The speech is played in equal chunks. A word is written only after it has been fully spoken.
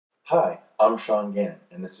Hi, I'm Sean Gannon,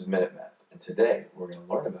 and this is minutemath. And today we're going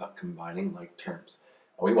to learn about combining like terms,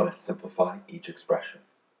 and we want to simplify each expression.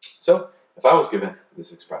 So, if I was given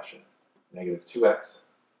this expression, negative 2x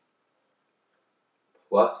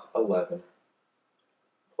plus 11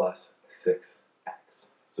 plus 6x.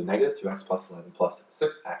 So negative 2x plus 11 plus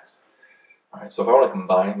 6x. All right, so if I want to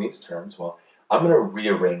combine these terms, well, I'm going to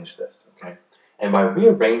rearrange this, okay? And by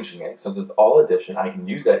rearranging it, since it's all addition, I can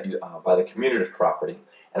use that by the commutative property.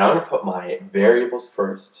 And I'm going to put my variables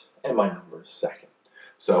first and my numbers second.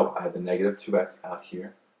 So I have the negative 2x out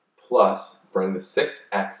here, plus bring the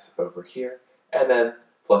 6x over here, and then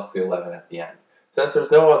plus the 11 at the end. Since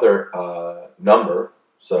there's no other number,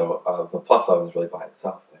 so the plus 11 is really by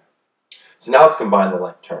itself there. So now let's combine the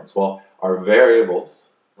like terms. Well, our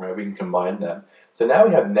variables, right, we can combine them. So now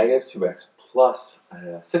we have negative 2x plus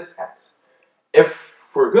 6x. If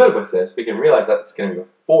we're good with this, we can realize that it's going to be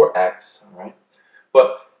 4x, all right?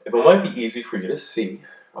 But if it might be easy for you to see,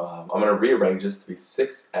 I'm going to rearrange this to be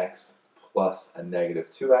 6x plus a negative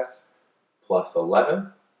 2x plus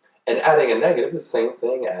 11. And adding a negative is the same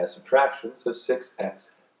thing as subtraction, so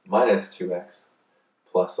 6x minus 2x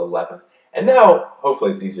plus 11. And now,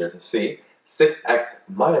 hopefully it's easier to see, 6x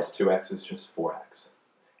minus 2x is just 4x.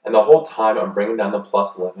 And the whole time I'm bringing down the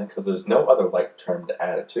plus 11 because there's no other like term to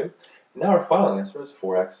add it to. And now our final answer is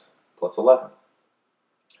 4x plus 11.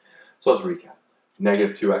 So let's recap.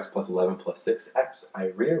 Negative 2x plus 11 plus 6x, I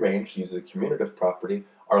rearranged using the commutative property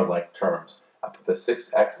are like terms. I put the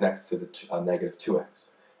 6x next to the negative 2x,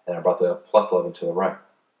 and I brought the plus 11 to the right.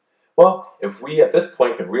 Well, if we at this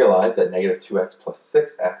point can realize that negative 2x plus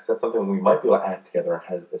 6x, that's something we might be able to add together and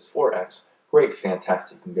have this 4x, great,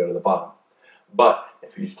 fantastic, you can go to the bottom. But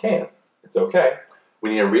if you can't, it's okay.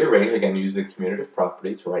 We need to rearrange, again, using the commutative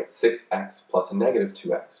property to write 6x plus a negative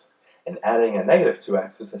 2x. And adding a negative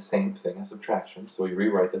 2x is the same thing as subtraction, so we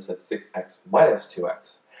rewrite this as 6x minus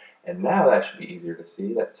 2x. And now that should be easier to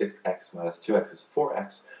see, that 6x minus 2x is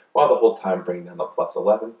 4x, while the whole time bringing down the plus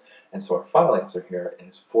 11. And so our final answer here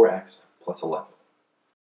is 4x plus 11.